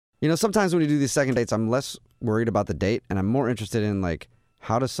Sometimes when you do these second dates, I'm less worried about the date, and I'm more interested in, like,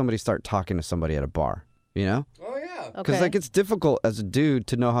 how does somebody start talking to somebody at a bar, Oh, yeah. Because, it's difficult as a dude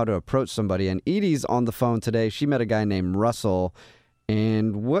to know how to approach somebody. And Edie's on the phone today. She met a guy named Russell.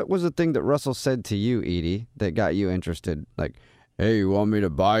 And what was the thing that Russell said to you, Edie, that got you interested? Like, hey, you want me to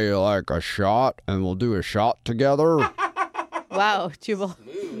buy you, like, a shot, and we'll do a shot together? Wow, Jubal.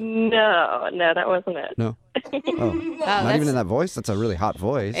 No, that wasn't it. No? Oh, not even in that voice? That's a really hot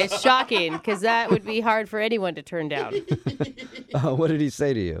voice. It's shocking, because that would be hard for anyone to turn down. What did he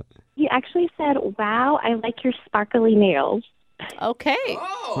say to you? He actually said, wow, I like your sparkly nails. Okay.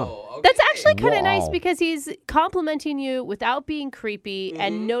 Oh, okay. That's actually kind of nice Wow. because he's complimenting you without being creepy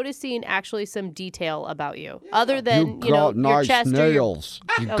and noticing actually some detail about you. Other than, your nice chest nails.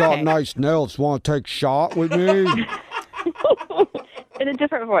 You got Okay. nice nails. Want to take a shot with me? In a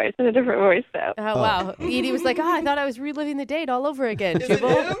different voice, though. Oh, wow. Edie was like, I thought I was reliving the date all over again, Is it Jubal.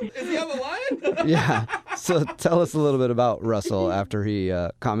 him? Is he on the line? Yeah. So tell us a little bit about Russell after he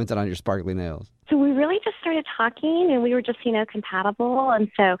commented on your sparkly nails. So we really just started talking, and we were just, compatible. And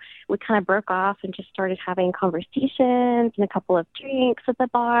so we kind of broke off and just started having conversations and a couple of drinks at the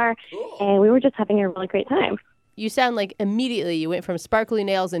bar. Cool. And we were just having a really great time. You sound like immediately you went from sparkly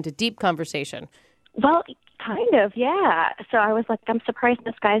nails into deep conversation. Well, kind of, yeah. So I was like, I'm surprised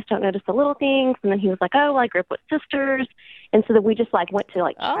these guys don't notice the little things. And then he was like, oh, well, I grew up with sisters. And so then we just, went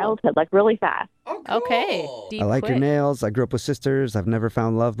to, childhood, really fast. Oh, cool. Okay. Deep I like your quick. nails. I grew up with sisters. I've never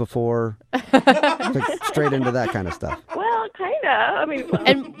found love before. Like, straight into that kind of stuff. Well, kind of.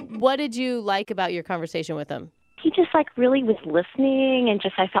 And what did you like about your conversation with him? he just really was listening, and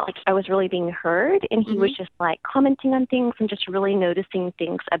just I felt like I was really being heard, and he was just commenting on things and just really noticing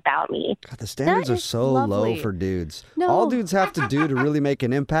things about me. God, the standards That are is so lovely. low for dudes. No. All dudes have to do to really make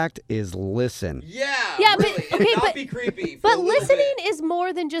an impact is listen. Yeah, Yeah, but- really. And okay, not but- be creepy. For But a little listening bit. is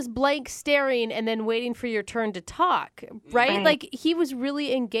more than just blank staring and then waiting for your turn to talk, right? Right. Like, he was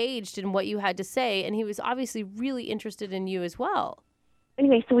really engaged in what you had to say, and he was obviously really interested in you as well.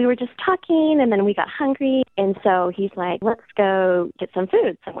 Anyway, so we were just talking, and then we got hungry, and so he's like, let's go get some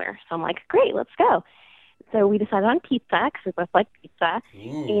food somewhere. So I'm like, great, let's go. So we decided on pizza, because we both like pizza,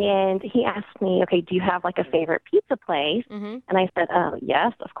 and he asked me, okay, do you have a favorite pizza place? Mm-hmm. And I said,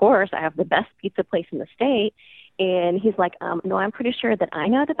 yes, of course, I have the best pizza place in the state. And he's like, no, I'm pretty sure that I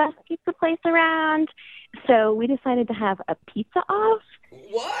know the best pizza place around. So we decided to have a pizza off.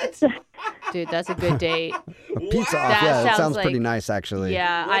 What? Dude, that's a good date. A pizza Wow. off, That yeah, that sounds sounds pretty like- nice, actually.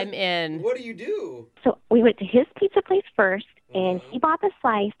 Yeah, What- I'm in. What do you do? So we went to his pizza place first, and he bought the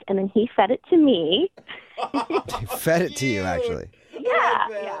slice, and then he fed it to me. He fed it to you, Cute. actually.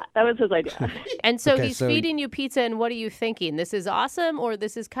 Yeah, that was his idea. And so Okay, he's so- feeding you pizza, and what are you thinking? This is awesome, or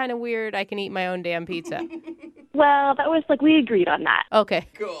this is kind of weird? I can eat my own damn pizza. Well, that was we agreed on that. Okay.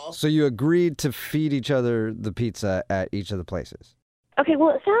 Cool. So you agreed to feed each other the pizza at each of the places. Okay, well,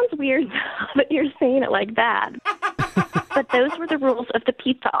 it sounds weird that you're saying it like that. But those were the rules of the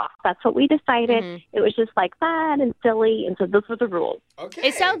pizza off. That's what we decided. Mm-hmm. It was just fun and silly, and so those were the rules. Okay.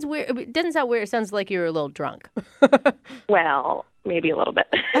 It sounds weird. It doesn't sound weird. It sounds like you were a little drunk. Well, maybe a little bit.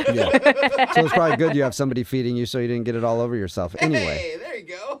 Yeah. So it's probably good you have somebody feeding you so you didn't get it all over yourself. Anyway, Hey, there you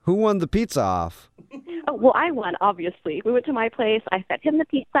go. who won the pizza off? Oh, well, I won, obviously. We went to my place. I fed him the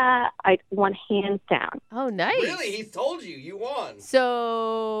pizza. I won hands down. Oh, nice. Really? He's told you. You won.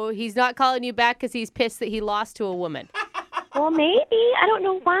 So he's not calling you back because he's pissed that he lost to a woman. Well, maybe. I don't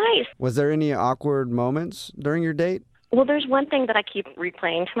know why. Was there any awkward moments during your date? Well, there's one thing that I keep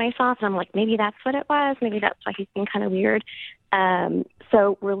replaying to myself, and I'm like, maybe that's what it was. Maybe that's why he's being kind of weird.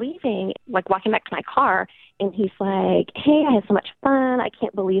 So we're leaving, walking back to my car, and he's like, hey, I had so much fun. I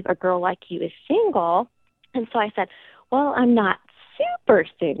can't believe a girl like you is single. And so I said, well, I'm not super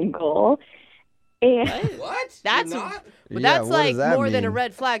single. And What? That's You're not? Well, Yeah, that's what does that more than a mean?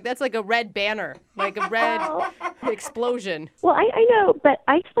 red flag. That's like a red banner, like a red explosion. well, I know, but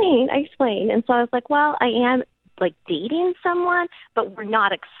I explained. And so I was like, well, I am dating someone, but we're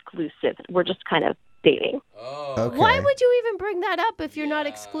not exclusive. We're just kind of dating. Oh. Okay. Why would you even bring that up if you're not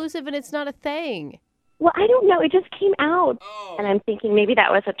Yeah. exclusive and it's not a thing? Well, I don't know. It just came out. Oh. And I'm thinking maybe that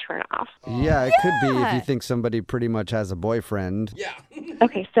was a turnoff. Yeah, it could be if Yeah. you think somebody pretty much has a boyfriend. Yeah.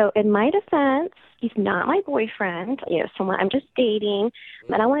 Okay, so in my defense, he's not my boyfriend, someone I'm just dating.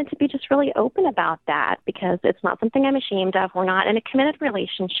 And I wanted to be just really open about that because it's not something I'm ashamed of. We're not in a committed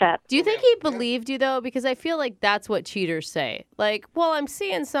relationship. Do you think he believed you, though? Because I feel like that's what cheaters say. Like, well, I'm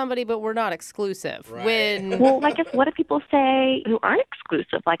seeing somebody, but we're not exclusive. Right. When Well, I guess what do people say who aren't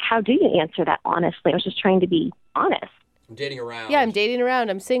exclusive? How do you answer that honestly? I was just trying to be honest. I'm dating around. Yeah, I'm dating around.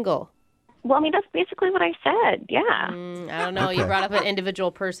 I'm single. Well, I mean, that's basically what I said. Yeah. I don't know. You Okay. brought up an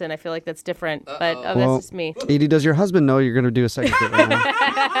individual person. I feel like that's different, but Uh-oh. Well, that's just me. Edie, does your husband know you're going to do a second date right now?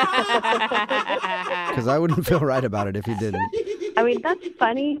 Because I wouldn't feel right about it if he didn't. I mean, that's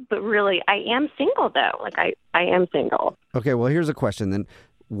funny, but really, I am single, though. Like, I am single. Okay, well, here's a question then.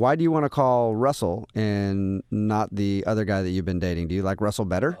 Why do you want to call Russell and not the other guy that you've been dating? Do you like Russell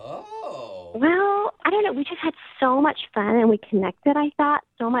better? Oh. Well, I don't know. We just had so much fun, and we connected, I thought,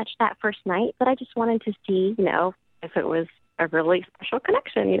 so much that first night. But I just wanted to see, if it was a really special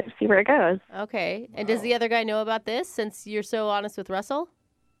connection, see where it goes. Okay. And does the other guy know about this since you're so honest with Russell?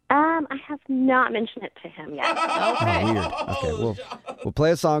 I have not mentioned it to him yet. Okay. Weird. Okay, we'll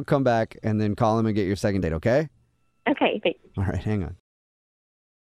play a song, come back, and then call him and get your second date, okay? Okay, thanks. All right, hang on.